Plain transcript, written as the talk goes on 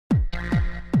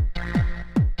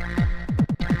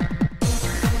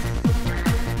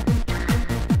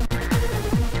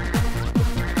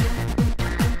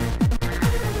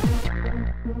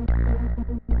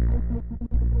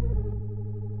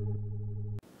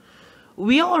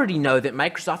We already know that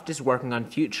Microsoft is working on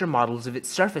future models of its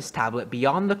Surface tablet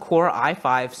beyond the Core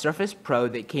i5 Surface Pro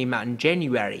that came out in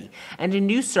January, and a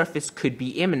new Surface could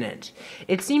be imminent.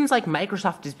 It seems like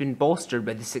Microsoft has been bolstered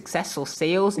by the successful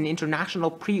sales and international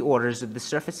pre-orders of the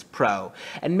Surface Pro,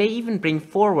 and may even bring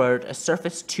forward a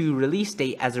Surface 2 release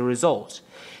date as a result.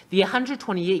 The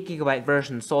 128GB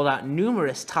version sold out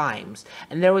numerous times,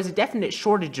 and there was a definite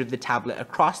shortage of the tablet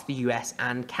across the US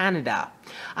and Canada.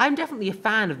 I'm definitely a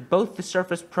fan of both the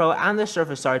Surface Pro and the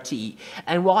Surface RT,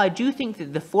 and while I do think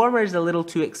that the former is a little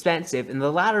too expensive and the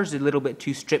latter is a little bit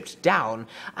too stripped down,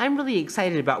 I'm really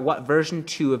excited about what version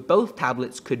 2 of both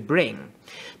tablets could bring.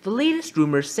 The latest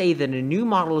rumors say that a new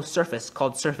model of Surface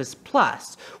called Surface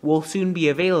Plus will soon be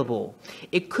available.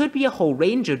 It could be a whole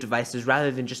range of devices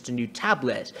rather than just a new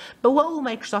tablet, but what will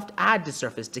Microsoft add to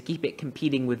Surface to keep it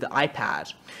competing with the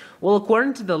iPad? Well,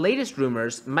 according to the latest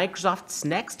rumors, Microsoft's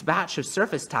next batch of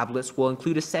Surface tablets will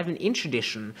include a 7-inch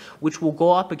edition, which will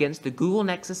go up against the Google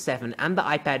Nexus 7 and the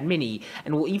iPad mini,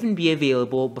 and will even be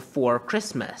available before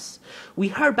Christmas. We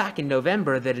heard back in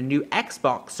November that a new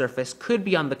Xbox Surface could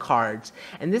be on the cards,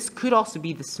 and this could also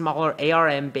be the smaller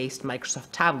ARM-based Microsoft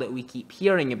tablet we keep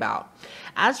hearing about.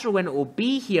 As for when it will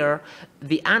be here,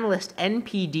 the analyst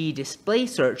NPD Display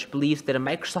Search believes that a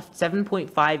Microsoft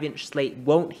 7.5-inch slate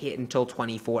won't hit until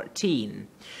 2014.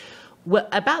 Well,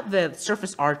 about the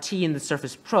Surface RT and the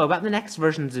Surface Pro, about the next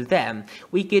versions of them,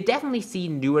 we could definitely see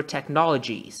newer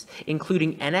technologies,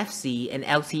 including NFC and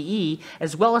LTE,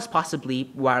 as well as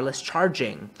possibly wireless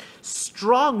charging.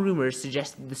 Strong rumors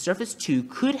suggest that the Surface 2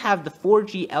 could have the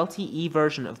 4G LTE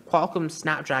version of Qualcomm's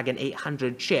Snapdragon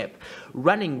 800 chip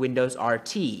running Windows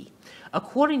RT.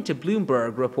 According to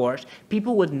Bloomberg report,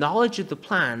 people with knowledge of the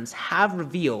plans have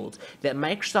revealed that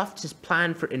Microsoft has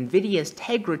planned for NVIDIA's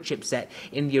Tegra chipset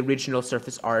in the original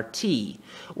Surface RT.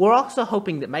 We're also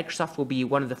hoping that Microsoft will be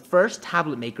one of the first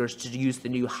tablet makers to use the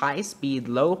new high-speed,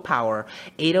 low-power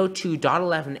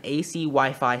 802.11 AC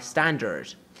Wi-Fi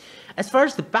standard. As far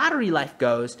as the battery life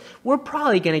goes, we're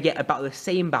probably going to get about the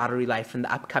same battery life from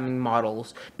the upcoming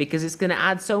models, because it's going to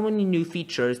add so many new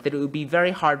features that it would be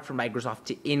very hard for Microsoft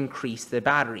to increase the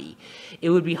battery. It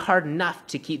would be hard enough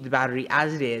to keep the battery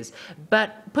as it is,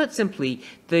 but put simply,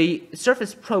 the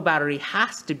Surface Pro battery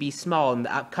has to be small in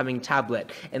the upcoming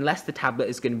tablet, unless the tablet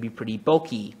is going to be pretty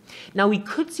bulky. Now, we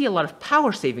could see a lot of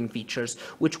power-saving features,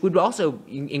 which would also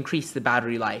increase the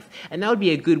battery life, and that would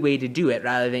be a good way to do it,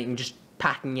 rather than just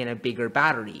packing in a bigger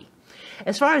battery.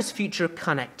 As far as future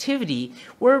connectivity,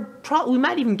 we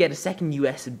might even get a second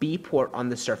USB port on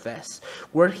the Surface.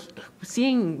 We're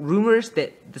seeing rumors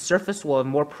that the Surface will have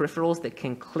more peripherals that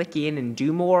can click in and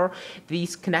do more.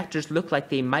 These connectors look like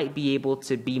they might be able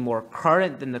to be more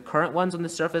current than the current ones on the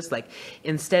Surface. Like,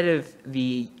 instead of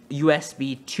the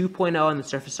USB 2.0 on the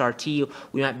Surface RT,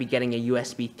 we might be getting a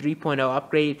USB 3.0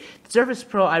 upgrade. The Surface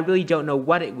Pro, I really don't know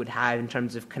what it would have in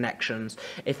terms of connections,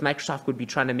 if Microsoft would be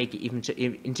trying to make it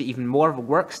into even more of a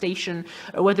workstation,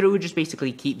 or whether it would just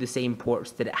basically keep the same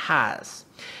ports that it has.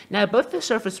 Now, both the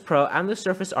Surface Pro and the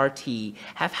Surface RT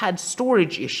have had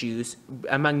storage issues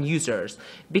among users,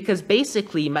 because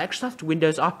basically Microsoft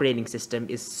Windows operating system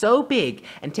is so big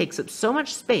and takes up so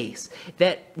much space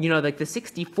that, like the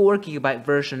 64GB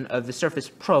version of the Surface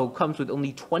Pro comes with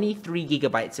only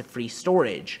 23GB of free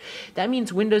storage. That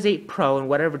means Windows 8 Pro and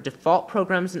whatever default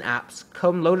programs and apps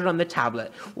come loaded on the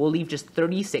tablet will leave just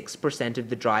 36% of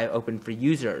the drive open for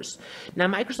users. Now,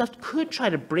 Microsoft could try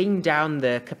to bring down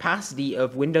the capacity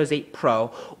of Windows 8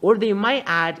 Pro, or they might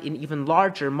add an even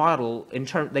larger model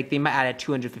they might add a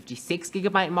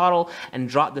 256GB model and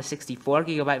drop the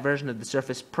 64GB version of the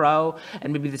Surface Pro,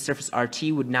 and maybe the Surface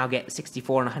RT would now get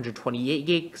 64 and 128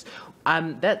 gigs.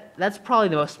 That's probably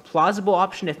the most plausible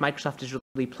option if Microsoft is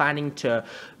really planning to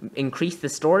increase the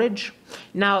storage.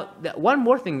 Now, one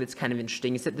more thing that's kind of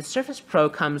interesting is that the Surface Pro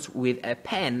comes with a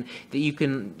pen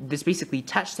that's basically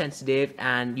touch sensitive,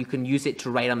 and you can use it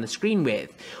to write on the screen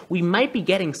with. We might be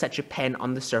getting such a pen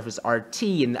on the Surface RT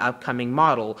in the upcoming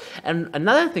model. And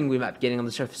another thing we might be getting on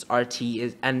the Surface RT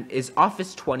is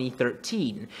Office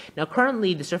 2013. Now,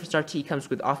 currently the Surface RT comes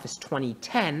with Office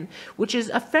 2010, which is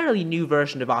a fairly new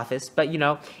version of Office, but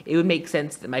it would make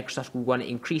sense that Microsoft would want to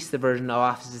increase the version of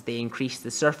Office as they increase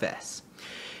the Surface.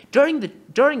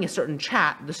 During a certain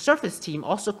chat, the Surface team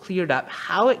also cleared up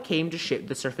how it came to ship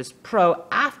the Surface Pro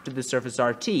after the Surface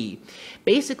RT.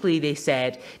 Basically, they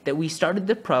said that we started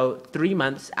the Pro 3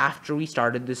 months after we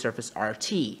started the Surface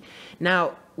RT.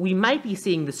 Now, we might be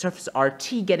seeing the Surface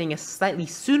RT getting a slightly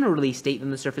sooner release date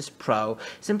than the Surface Pro,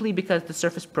 simply because the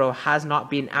Surface Pro has not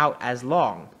been out as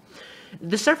long.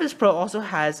 The Surface Pro also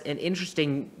has an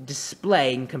interesting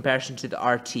display in comparison to the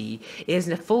RT. It is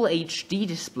a full HD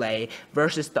display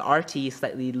versus the RT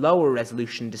slightly lower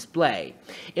resolution display.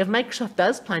 If Microsoft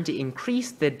does plan to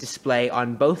increase the display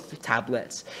on both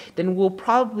tablets, then we'll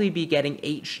probably be getting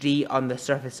HD on the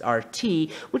Surface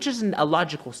RT, which is a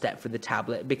logical step for the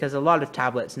tablet because a lot of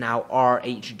tablets now are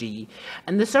HD.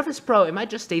 And the Surface Pro, it might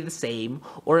just stay the same,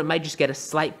 or it might just get a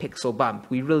slight pixel bump.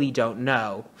 We really don't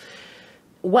know.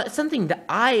 Something that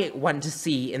I want to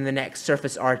see in the next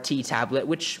Surface RT tablet,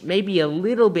 which may be a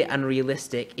little bit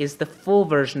unrealistic, is the full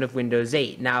version of Windows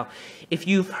 8. Now, if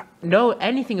you know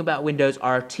anything about Windows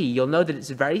RT, you'll know that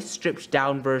it's a very stripped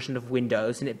down version of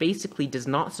Windows, and it basically does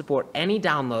not support any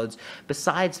downloads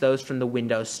besides those from the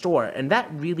Windows Store, and that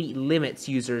really limits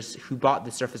users who bought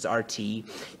the Surface RT.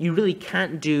 You really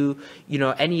can't do,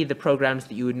 any of the programs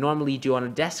that you would normally do on a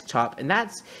desktop, and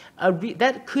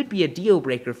that could be a deal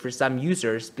breaker for some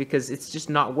users because it's just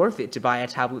not worth it to buy a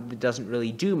tablet that doesn't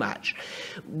really do much.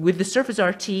 With the Surface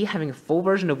RT having a full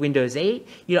version of Windows 8,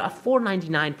 a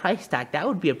 $499 price tag, that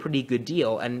would be a pretty good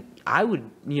deal, and I would,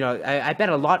 I bet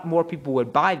a lot more people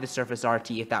would buy the Surface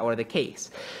RT if that were the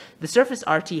case. The Surface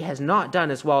RT has not done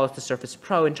as well as the Surface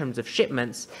Pro in terms of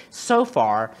shipments so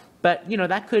far, but,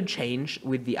 that could change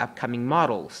with the upcoming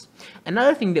models.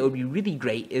 Another thing that would be really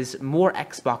great is more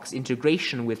Xbox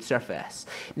integration with Surface.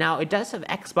 Now, it does have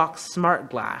Xbox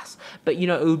Smart Glass, but,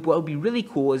 what would be really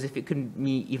cool is if it could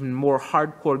be even more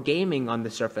hardcore gaming on the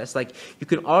Surface. Like, you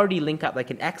could already link up, like,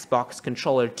 an Xbox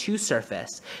controller to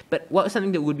Surface, but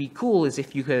something that would be cool is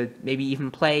if you could maybe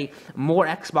even play more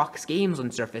Xbox games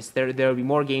on Surface. There would be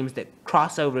more games that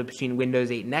cross over between Windows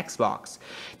 8 and Xbox.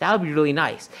 That would be really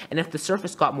nice. And if the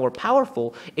Surface got more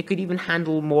powerful, it could even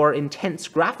handle more intense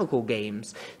graphical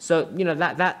games. So,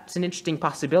 that's an interesting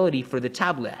possibility for the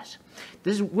tablet.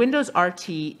 This Windows RT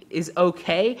is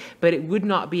okay, but it would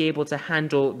not be able to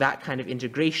handle that kind of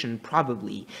integration,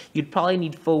 probably. You'd probably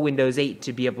need full Windows 8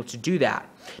 to be able to do that.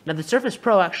 Now, the Surface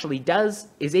Pro actually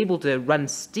is able to run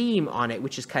Steam on it,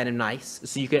 which is kind of nice.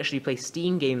 So you can actually play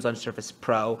Steam games on Surface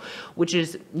Pro, which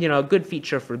is, a good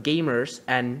feature for gamers,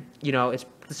 and,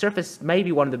 the Surface may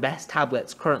be one of the best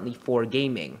tablets currently for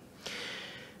gaming.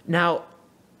 Now,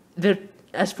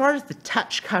 as far as the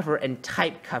touch cover and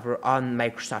type cover on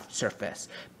Microsoft Surface,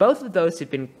 both of those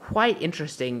have been quite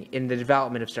interesting in the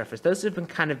development of Surface. Those have been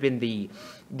kind of been the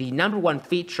number one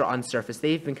feature on Surface.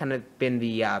 They've been kind of been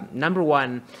the number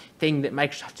one thing that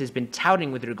Microsoft has been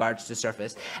touting with regards to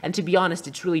Surface. And to be honest,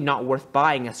 it's really not worth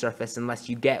buying a Surface unless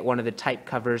you get one of the type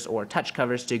covers or touch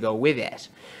covers to go with it.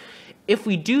 If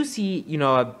we do see,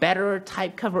 a better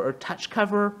type cover or touch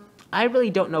cover, I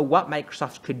really don't know what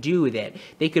Microsoft could do with it.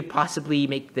 They could possibly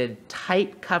make the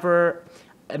type cover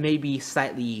maybe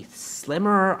slightly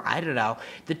slimmer. I don't know.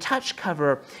 The touch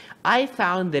cover, I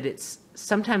found that it's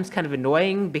sometimes kind of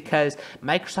annoying because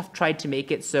Microsoft tried to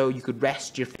make it so you could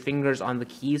rest your fingers on the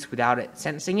keys without it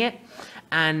sensing it,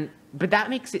 but that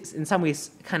makes it in some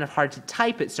ways kind of hard to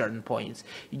type at certain points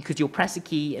because you'll press a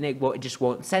key and it just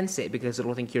won't sense it because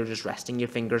it'll think you're just resting your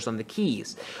fingers on the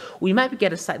keys. We might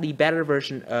get a slightly better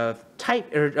version of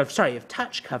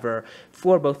touch cover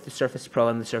for both the Surface Pro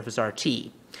and the Surface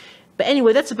RT. But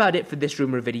anyway, that's about it for this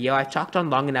rumor video. I've talked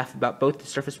on long enough about both the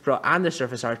Surface Pro and the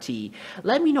Surface RT.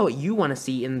 Let me know what you want to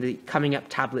see in the coming up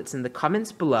tablets in the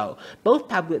comments below. Both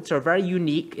tablets are very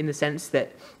unique in the sense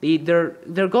that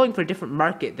they're going for a different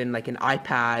market than like an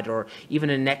iPad or even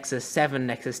a Nexus 7,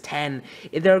 Nexus 10.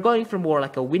 They're going for more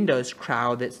like a Windows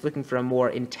crowd that's looking for a more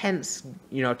intense,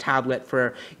 tablet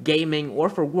for gaming or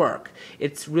for work.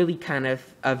 It's really kind of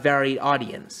a varied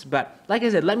audience. But like I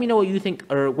said, let me know what you think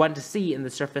or want to see in the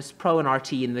Surface Pro and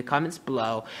RT in the comments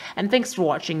below, and thanks for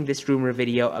watching this rumor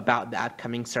video about the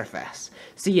upcoming Surface.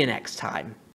 See you next time.